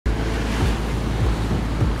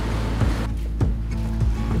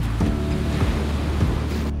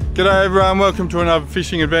G'day everyone, welcome to another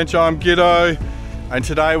fishing adventure. I'm Giddo, and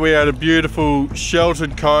today we're at a beautiful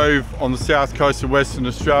sheltered cove on the south coast of Western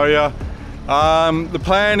Australia. The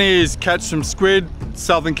plan is catch some squid,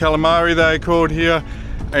 southern calamari they're called here,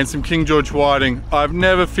 and some King George whiting. I've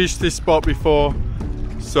never fished this spot before,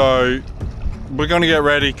 so we're gonna get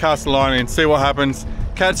ready, cast a line in, see what happens,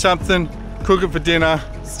 catch something, cook it for dinner,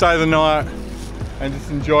 stay the night, and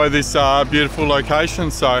just enjoy this beautiful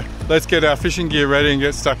location. So let's get our fishing gear ready and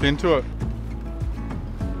get stuck into it.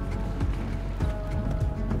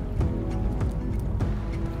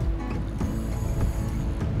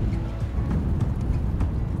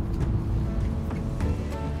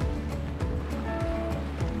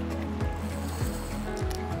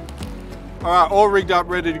 All right, all rigged up,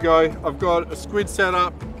 ready to go. I've got a Squid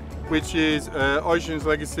Setup, which is Ocean's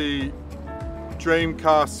Legacy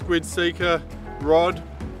Dreamcast Squid Seeker rod.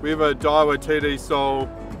 We have a Daiwa TD Sol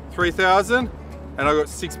 3000, and I've got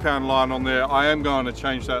 6-pound line on there. I am going to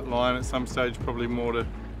change that line at some stage, probably more to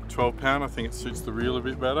 12-pound. I think it suits the reel a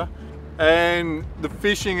bit better. And the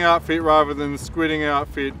fishing outfit rather than the squidding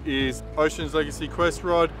outfit is Ocean's Legacy Quest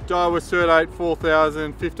rod, Daiwa certate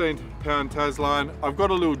 4000, 15-pound Tasline. I've got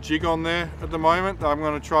a little jig on there at the moment that I'm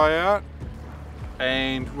going to try out,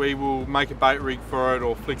 and we will make a bait rig for it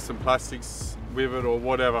or flick some plastics with it or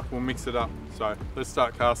whatever. We'll mix it up. So let's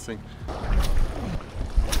start casting.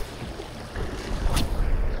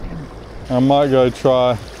 I might go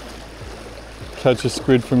try catch a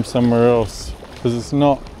squid from somewhere else because it's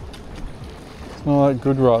not that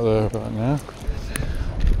good right there right now.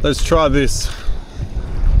 Let's try this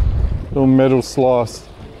little metal slice.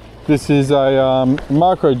 This is a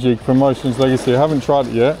micro jig from Ocean's Legacy. I haven't tried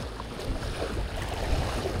it yet,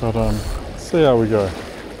 but let's see how we go.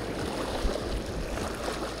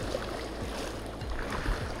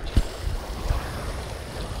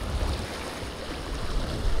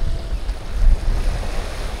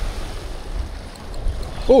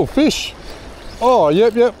 Oh, fish! Oh,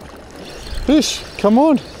 yep, fish, come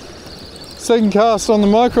on. Second cast on the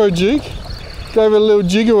micro jig. Gave it a little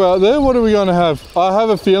jiggle out there. What are we gonna have? I have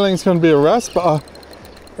a feeling it's gonna be a wrasse, but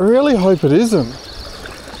I really hope it isn't.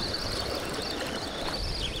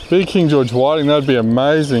 Big King George whiting, that'd be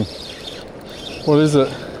amazing. What is it?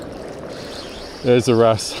 There's a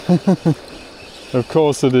wrasse. Of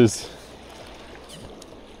course it is.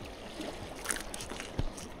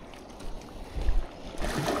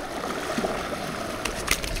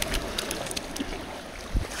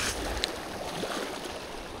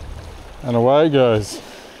 And away it goes.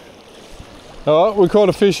 Oh, we caught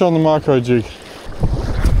a fish on the micro jig.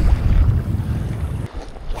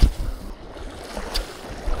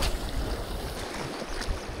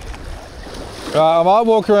 I might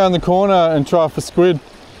walk around the corner and try for squid.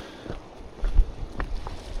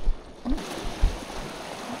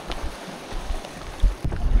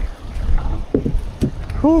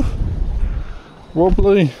 Whew.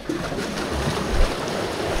 Wobbly.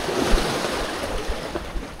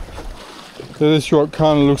 This rock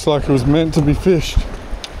kind of looks like it was meant to be fished.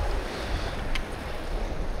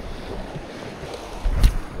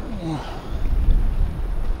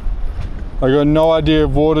 I got no idea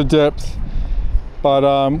of water depth,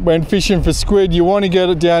 but when fishing for squid you want to get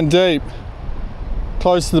it down deep,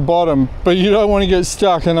 close to the bottom, but you don't want to get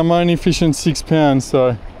stuck, and I'm only fishing 6 pounds,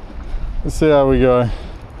 so let's see how we go.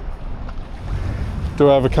 Do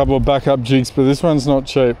have a couple of backup jigs, but this one's not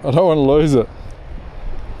cheap. I don't want to lose it.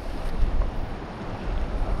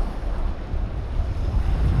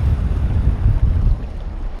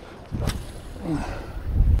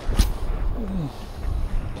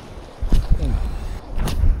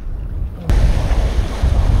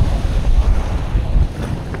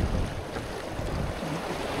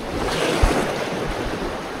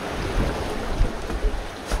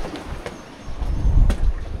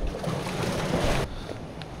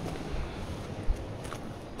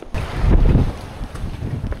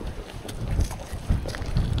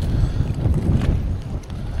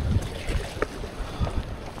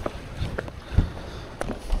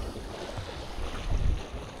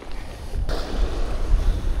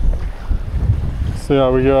 See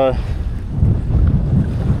how we go.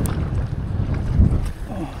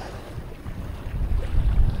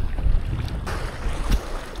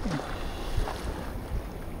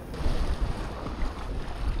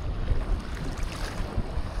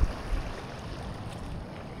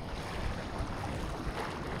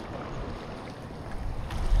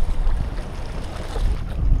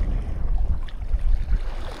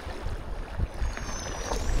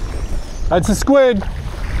 That's a squid.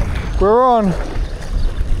 We're on.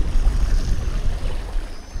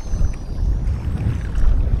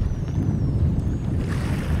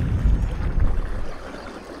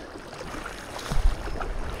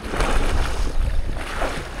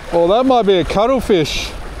 Oh, that might be a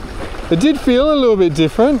cuttlefish. It did feel a little bit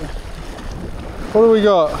different. What do we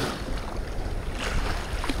got?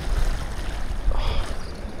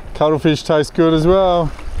 Cuttlefish tastes good as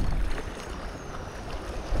well.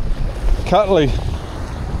 Cuttley.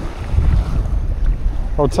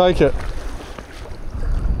 I'll take it.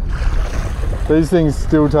 These things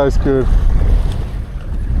still taste good.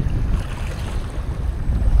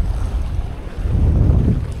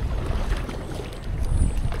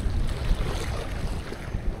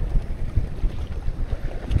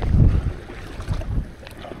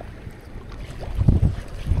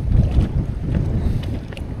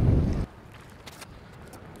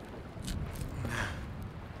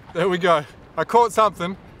 There we go. I caught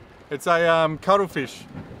something. It's a cuttlefish,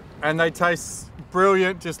 and they taste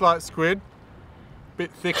brilliant, just like squid.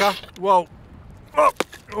 Bit thicker. Whoa!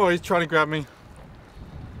 Oh, he's trying to grab me.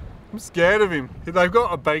 I'm scared of him. They've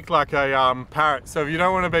got a beak like a parrot, so if you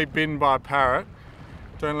don't want to be bitten by a parrot,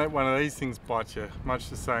 don't let one of these things bite you. Much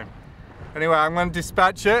the same. Anyway, I'm going to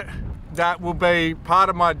dispatch it. That will be part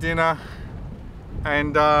of my dinner,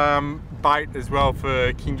 and bait as well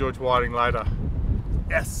for King George whiting later.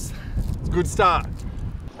 Yes, it's a good start.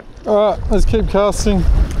 All right, let's keep casting.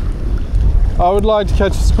 I would like to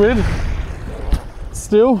catch a squid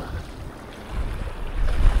still,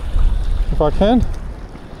 if I can.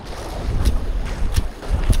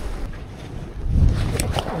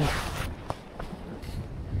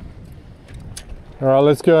 All right,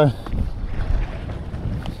 let's go.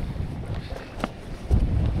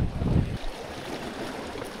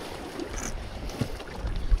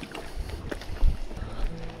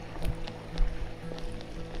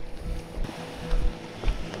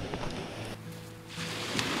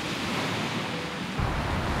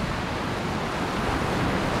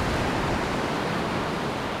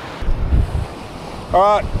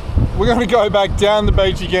 Alright, we're going to go back down the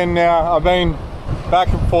beach again now. I've been back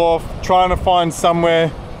and forth trying to find somewhere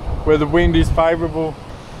where the wind is favourable.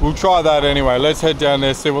 We'll try that anyway. Let's head down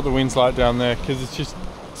there, see what the wind's like down there, because it's just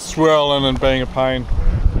swirling and being a pain.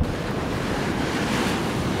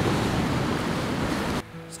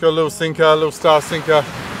 It's got a little sinker, a little star sinker,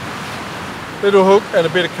 little hook and a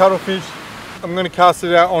bit of cuttlefish. I'm going to cast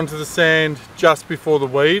it out onto the sand just before the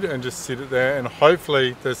weed and just sit it there, and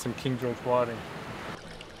hopefully there's some King George whiting.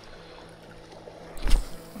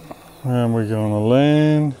 And we're going to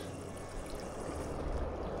land.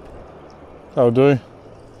 That'll do.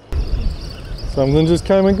 Something just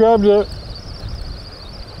came and grabbed it.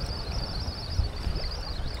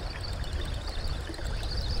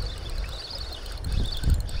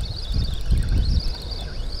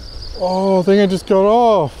 Oh, I think I just got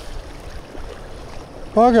off.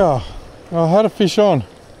 Bugger. I had a fish on.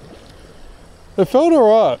 It felt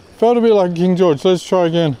alright. Felt a bit like King George. Let's try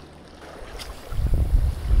again.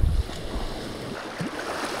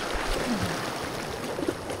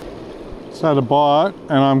 Had a bite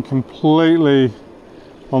and I'm completely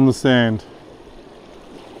on the sand.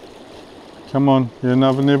 Come on, yeah,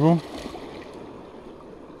 another nibble.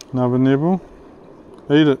 Another nibble.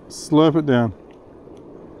 Eat it, slurp it down.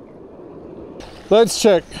 Let's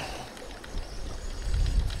check.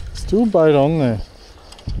 Still bait on there.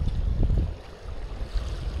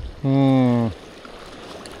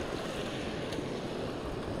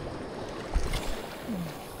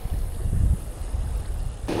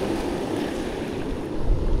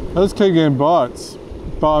 Let's keep getting bites,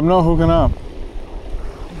 but I'm not hooking up.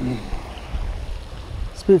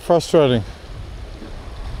 It's a bit frustrating.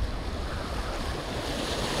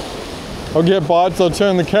 I'll get bites, I'll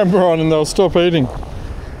turn the camera on and they'll stop eating.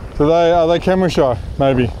 So are they camera shy?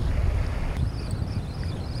 Maybe.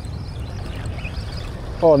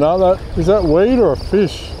 Oh no, is that weed or a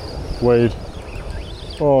fish? Weed.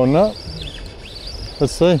 Oh no.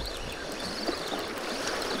 Let's see.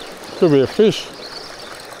 Could be a fish.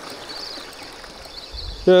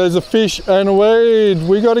 Yeah, there's a fish and a weed.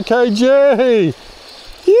 We got a KG.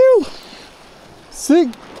 Phew. Sick.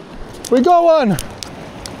 We got one.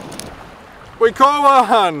 We caught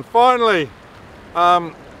one, finally.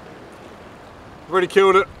 Already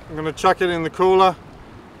killed it. I'm gonna chuck it in the cooler.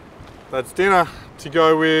 That's dinner to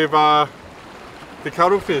go with the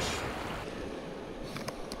cuttlefish.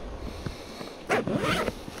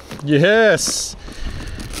 Yes.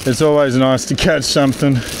 It's always nice to catch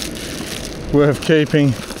something worth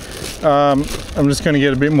keeping. I'm just going to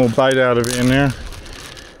get a bit more bait out of it now.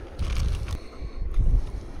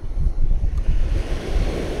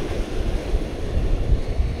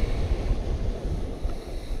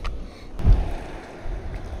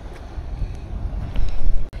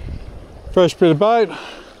 Fresh bit of bait.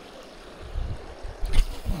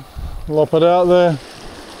 Lop it out there.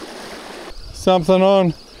 something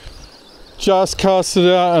on. Just cast it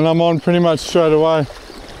out and I'm on pretty much straight away.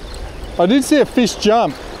 I did see a fish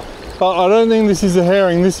jump, but I don't think this is a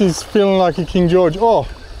herring. This is feeling like a King George. Oh,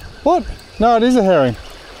 what? No, it is a herring.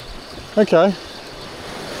 Okay.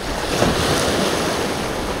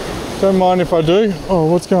 Don't mind if I do.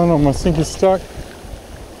 Oh, what's going on? My sinker's stuck.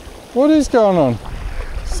 What is going on?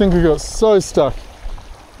 Sinker got so stuck.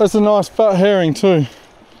 That's a nice fat herring too.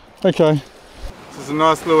 Okay. This is a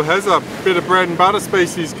nice little hazard. Bit of bread and butter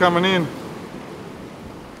species coming in.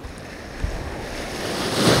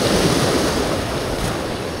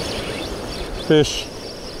 Fish.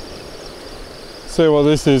 See what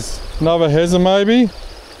this is. Another hezza maybe?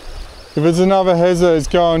 If it's another hezza, it's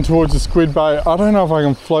going towards the squid bait. I don't know if I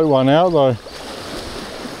can float one out though.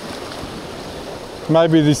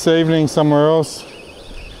 Maybe this evening somewhere else.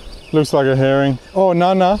 Looks like a herring. Oh,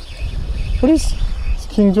 no. What is? It's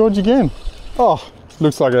King George again. Oh,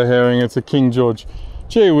 looks like a herring. It's a King George.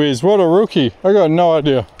 Gee whiz, what a rookie. I got no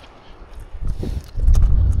idea.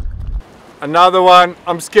 Another one.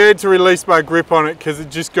 I'm scared to release my grip on it because it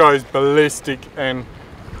just goes ballistic and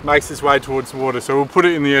makes its way towards the water. So we'll put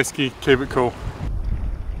it in the esky, keep it cool.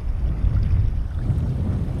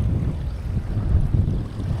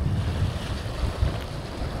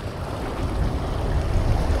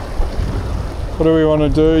 What do we want to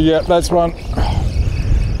do? Yeah, that's one.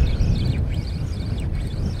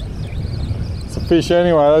 It's a fish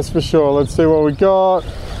anyway, that's for sure. Let's see what we got.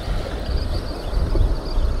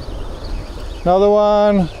 Another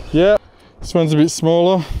one. Yeah, this one's a bit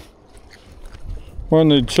smaller. Might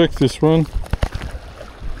need to check this one.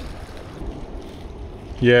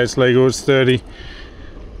 Yeah, it's legal, it's 30.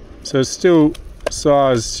 So it's still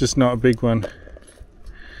size, just not a big one.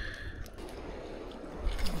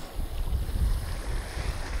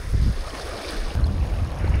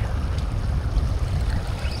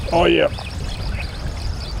 Oh yeah.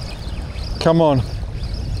 Come on.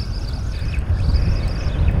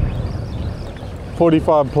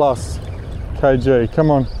 45 plus kg,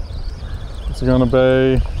 come on. What's it gonna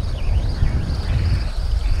be?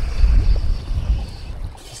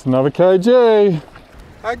 Just another kg.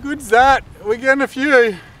 How good's that? We're getting a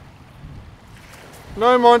few.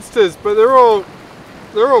 No monsters, but they're all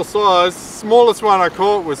size. Smallest one I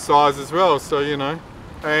caught was size as well, so you know.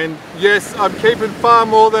 And yes, I'm keeping far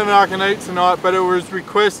more than I can eat tonight, but it was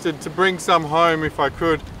requested to bring some home if I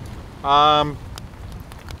could.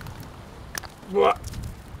 What?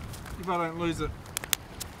 If I don't lose it.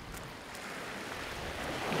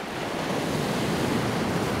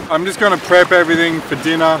 I'm just going to prep everything for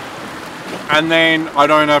dinner and then I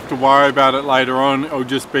don't have to worry about it later on. It'll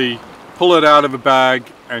just be pull it out of a bag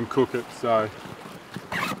and cook it. So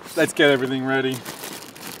let's get everything ready.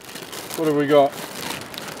 What have we got?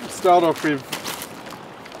 Start off with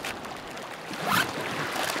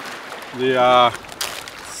the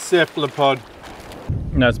cephalopod.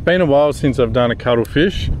 Now it's been a while since I've done a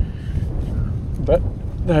cuttlefish, but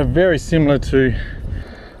they're very similar to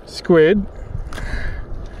squid.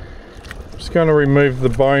 I'm just going to remove the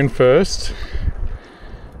bone first.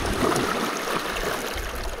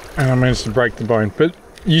 And I managed to break the bone. But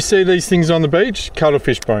you see these things on the beach?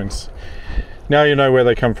 Cuttlefish bones. Now you know where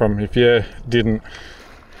they come from, if you didn't.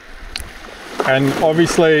 And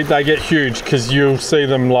obviously they get huge because you'll see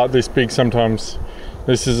them like this big sometimes.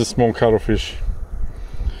 This is a small cuttlefish.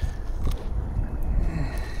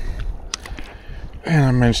 And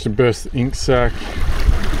I managed to burst the ink sac.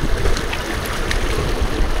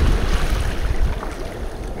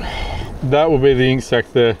 That will be the ink sac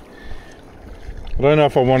there. I don't know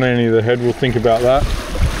if I want any of the head, we'll think about that.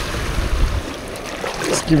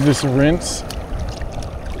 Let's give this a rinse.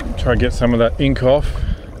 Try to get some of that ink off.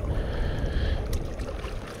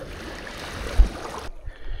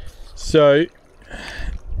 So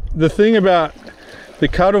the thing about the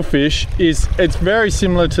cuttlefish is it's very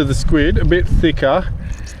similar to the squid, a bit thicker,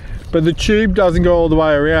 but the tube doesn't go all the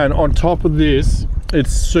way around. On top of this,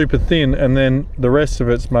 it's super thin, and then the rest of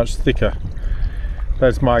it's much thicker.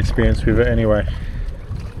 That's my experience with it anyway.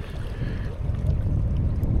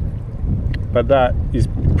 But that is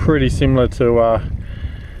pretty similar to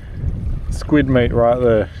squid meat right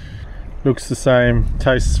there. Looks the same,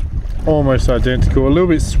 tastes almost identical. A little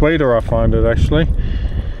bit sweeter, I find it actually.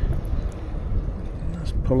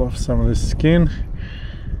 Let's pull off some of this skin.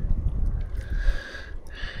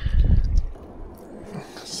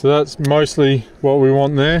 So that's mostly what we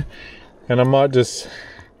want there, and I might just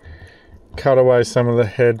cut away some of the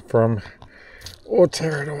head from, or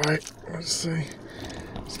tear it away. Let's see.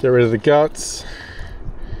 Let's get rid of the guts.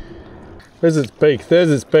 There's its beak. There's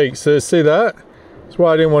its beak. So see that? That's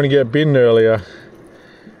why I didn't want to get bitten earlier.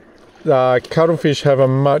 Cuttlefish have a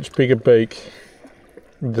much bigger beak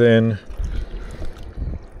than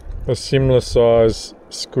a similar size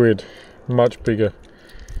squid, much bigger.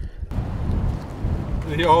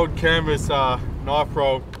 The old canvas knife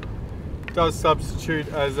roll does substitute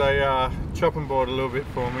as a chopping board a little bit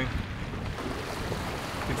for me. You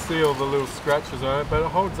can see all the little scratches on it, but it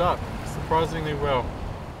holds up surprisingly well.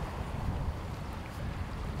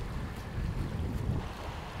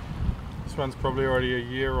 This one's probably already a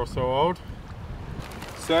year or so old.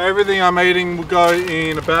 So everything I'm eating will go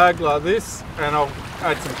in a bag like this, and I'll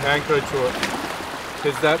add some panko to it,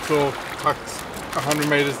 because that's all tucked 100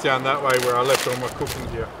 meters down that way where I left all my cooking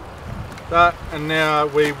gear. That, and now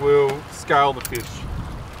we will scale the fish.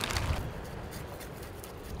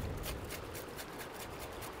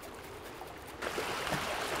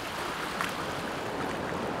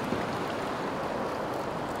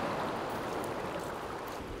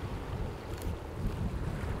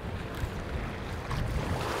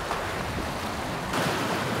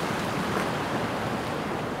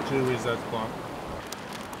 Julie's that's fine.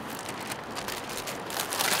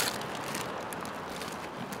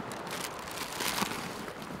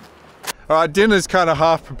 Alright, dinner's kind of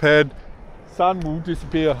half prepared. Sun will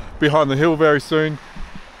disappear behind the hill very soon,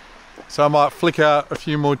 so I might flick out a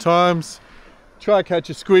few more times. Try to catch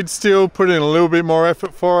a squid still, put in a little bit more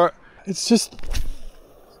effort for it. It's just,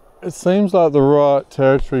 it seems like the right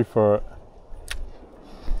territory for it.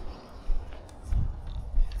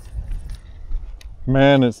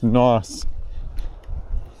 Man, it's nice.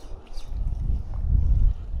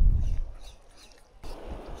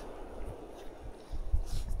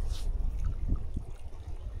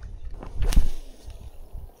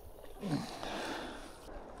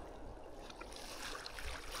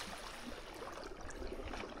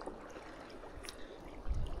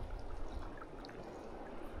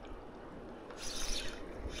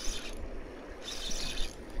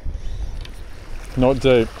 Not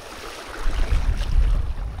deep.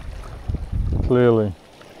 Clearly.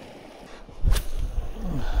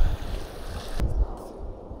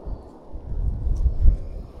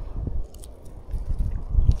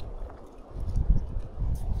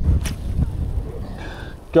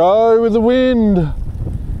 Go with the wind.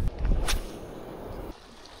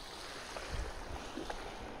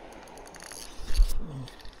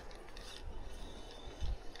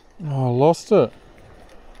 Oh, I lost it.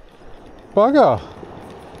 Bugger.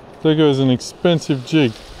 I think it was an expensive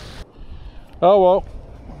jig. Oh well.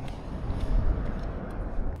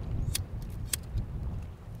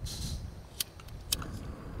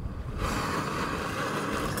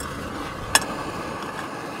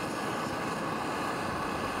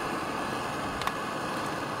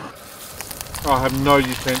 I have no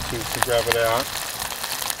utensils to grab it out.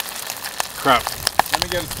 Crap. Let me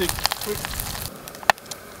get a stick quick.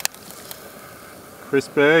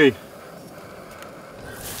 Crispy.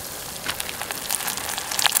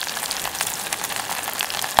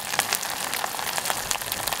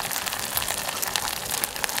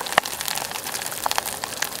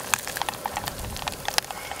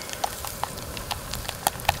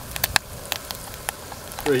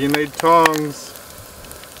 So you need tongs.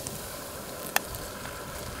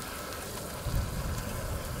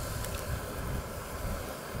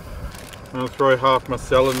 I'll throw half my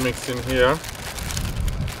salad mix in here.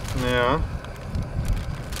 Now,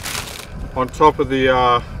 on top of the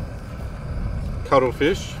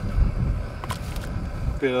cuttlefish,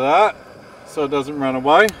 bit of that so it doesn't run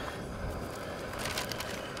away.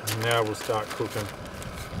 And now we'll start cooking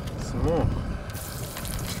some more.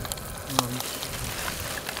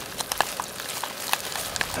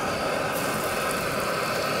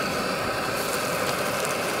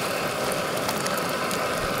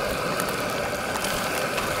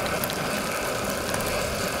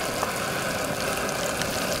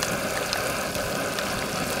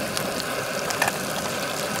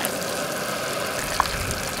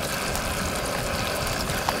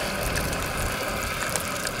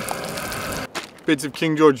 Bits of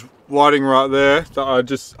King George whiting right there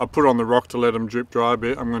that I put on the rock to let them drip dry a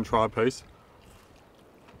bit. I'm going to try a piece.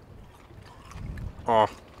 Oh,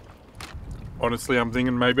 honestly, I'm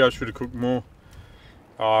thinking maybe I should have cooked more.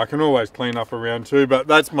 Oh, I can always clean up around too, but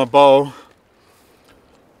that's my bowl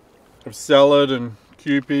of salad and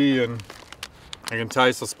Kewpie, and I can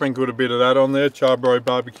taste, I sprinkled a bit of that on there. Charbroil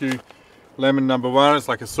barbecue lemon #1. It's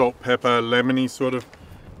like a salt, pepper, lemony sort of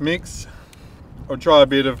mix. I'll try a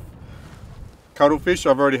bit of cuttlefish.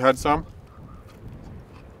 I've already had some.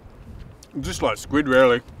 Just like squid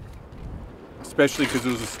really, especially because it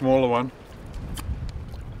was a smaller one.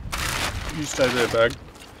 You stay there, bag.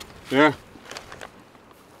 Yeah.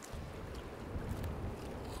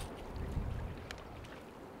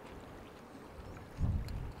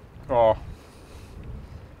 Oh,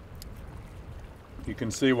 you can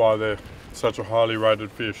see why they're such a highly rated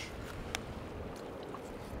fish.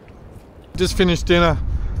 Just finished dinner,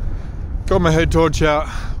 got my head torch out.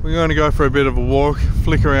 We're going to go for a bit of a walk,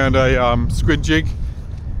 flick around a squid jig.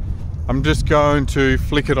 I'm just going to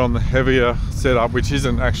flick it on the heavier setup, which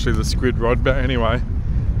isn't actually the squid rod, but anyway,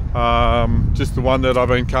 just the one that I've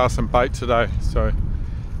been casting bait today. So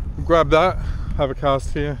we'll grab that, have a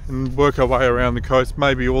cast here and work our way around the coast,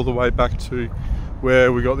 maybe all the way back to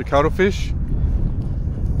where we got the cuttlefish.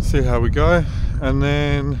 See how we go, and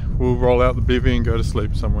then we'll roll out the bivvy and go to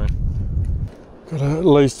sleep somewhere. Gotta at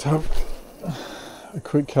least have a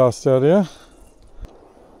quick cast out here.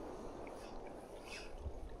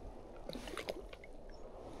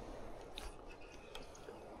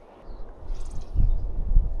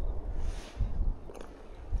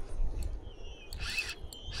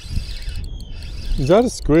 Is that a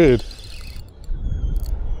squid?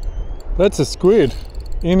 That's a squid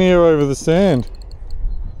in here over the sand.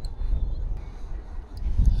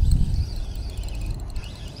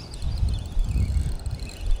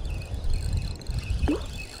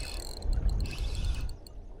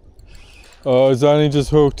 Oh, it's only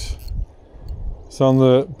just hooked. It's on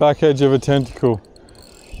the back edge of a tentacle.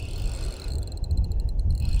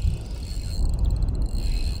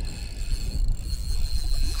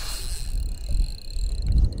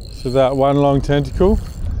 So that one long tentacle,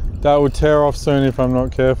 that will tear off soon if I'm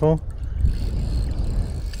not careful.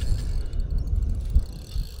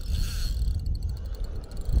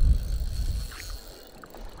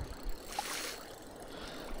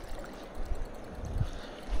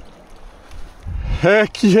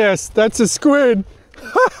 Heck yes, that's a squid.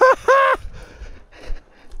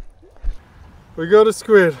 We got a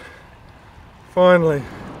squid, finally.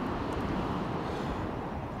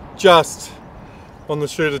 Just on the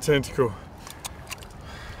shooter tentacle.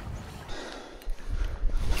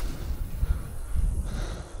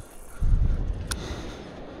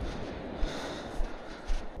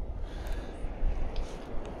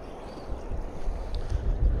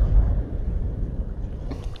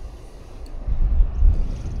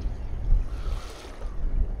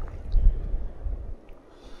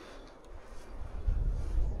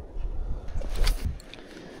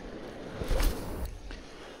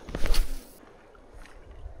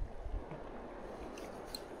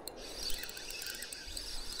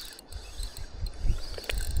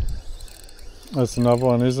 That's another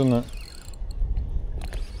one, isn't it?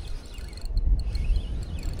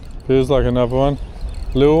 Feels like another one.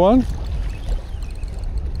 Little one?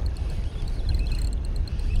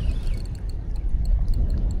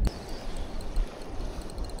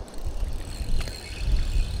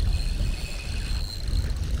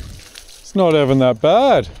 It's not even that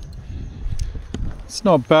bad. It's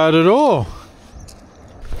not bad at all.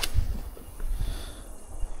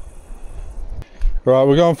 Right,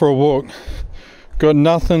 we're going for a walk. Got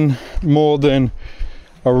nothing more than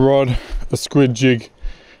a rod, a squid jig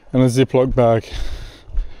and a Ziploc bag.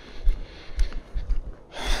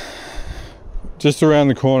 Just around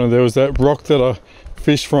the corner there was that rock that I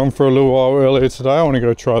fished from for a little while earlier today. I want to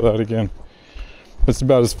go try that again. That's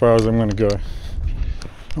about as far as I'm going to go.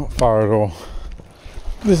 Not far at all.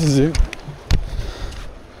 This is it.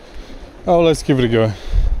 Oh, let's give it a go.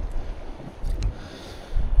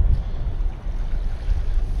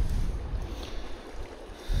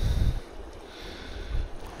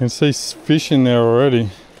 You can see fish in there already,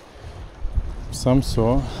 some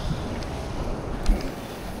sort.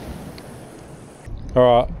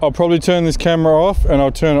 Alright, I'll probably turn this camera off and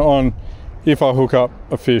I'll turn it on if I hook up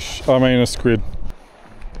a fish, I mean a squid.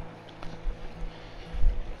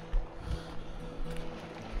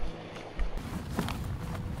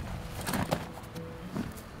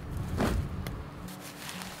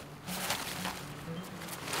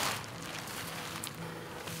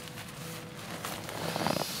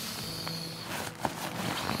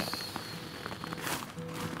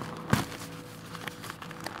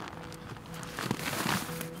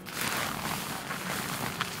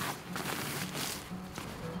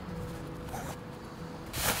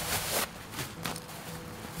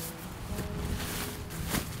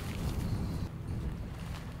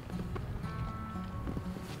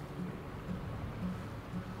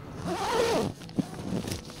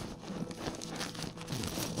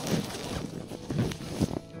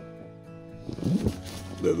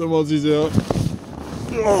 Let the mozzies out.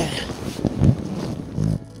 Oh.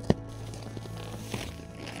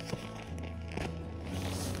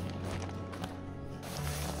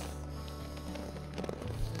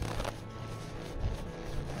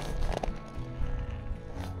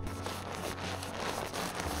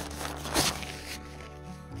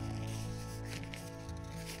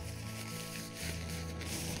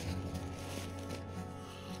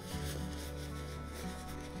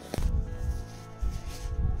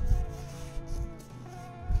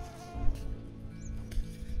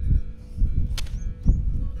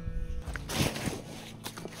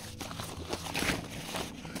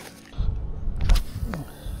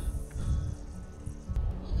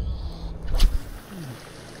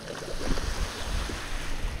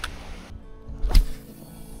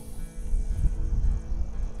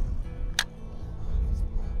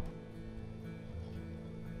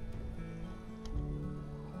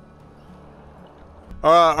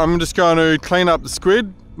 Alright, I'm just going to clean up the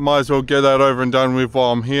squid. Might as well get that over and done with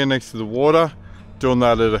while I'm here next to the water. Doing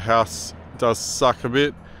that at a house does suck a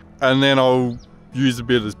bit. And then I'll use a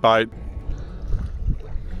bit as bait.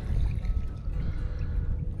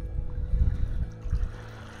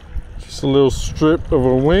 Just a little strip of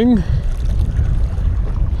a wing.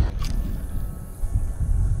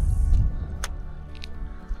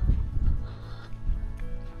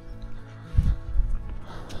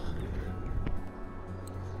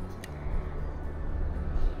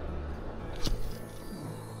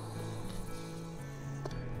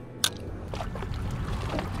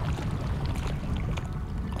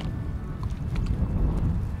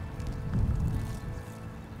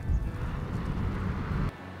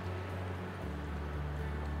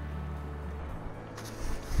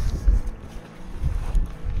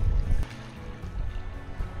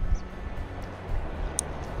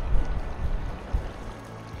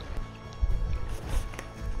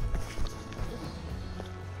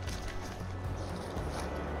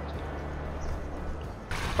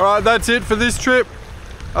 Alright, that's it for this trip.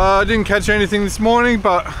 I didn't catch anything this morning,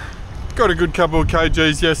 but got a good couple of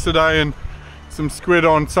kgs yesterday and some squid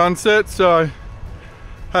on sunset, so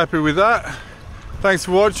happy with that. Thanks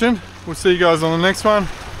for watching. We'll see you guys on the next one.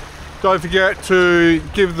 Don't forget to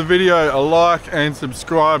give the video a like and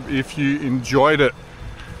subscribe if you enjoyed it.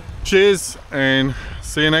 Cheers and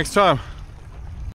see you next time.